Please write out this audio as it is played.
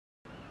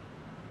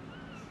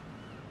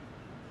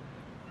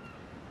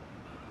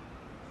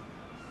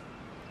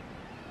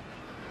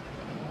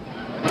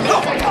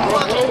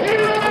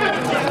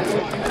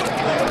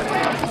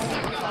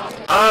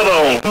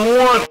don't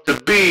want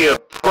to be a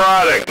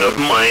product of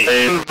my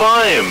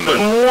environment.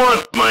 I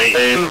want my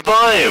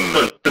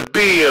environment to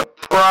be a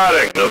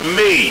product of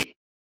me.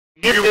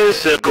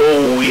 Years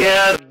ago we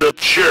had the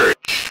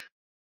church.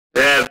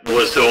 That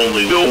was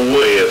only a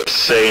way of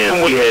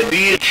saying we had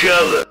each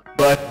other.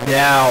 But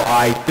now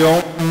I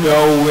don't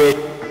know it.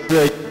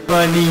 The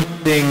funny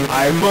thing,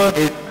 I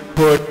must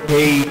put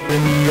hate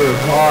in your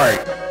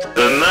heart.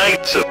 The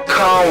Knights of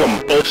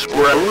Columbus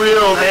were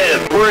real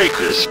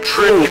headbreakers.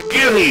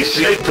 Guineas,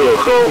 they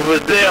took over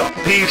their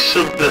piece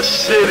of the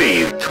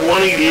city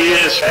 20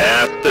 years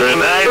after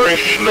an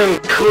Irishman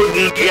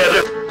couldn't get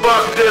a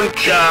fucking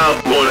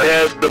job would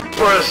have the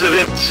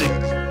presidency.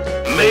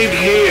 May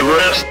he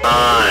rest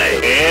high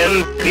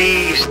and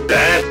peace.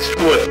 That's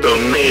what the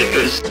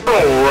niggas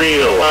don't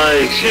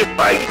realize. If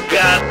I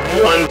got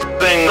one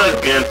thing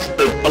against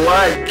the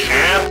black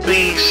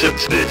happy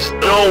success,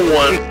 no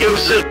one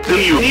gives it to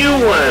you. You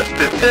have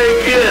to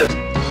take it.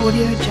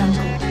 Audio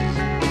Jungle.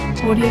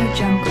 Audio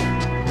Jungle.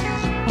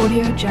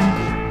 Audio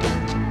Jungle.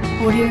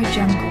 Audio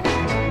Jungle.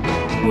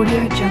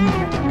 Audio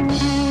Jungle.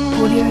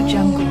 Audio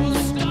Jungle.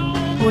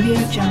 Audio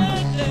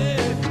Jungle.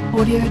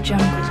 Audio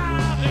Jungle.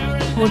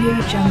 Audio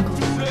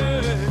Jungle.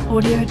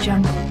 Audio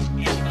Jungle.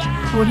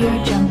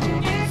 Audio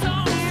Jungle.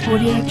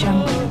 Audio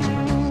Jungle.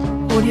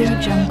 Audio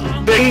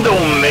Jungle. They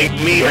don't make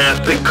me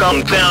have to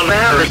come down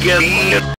arrogant.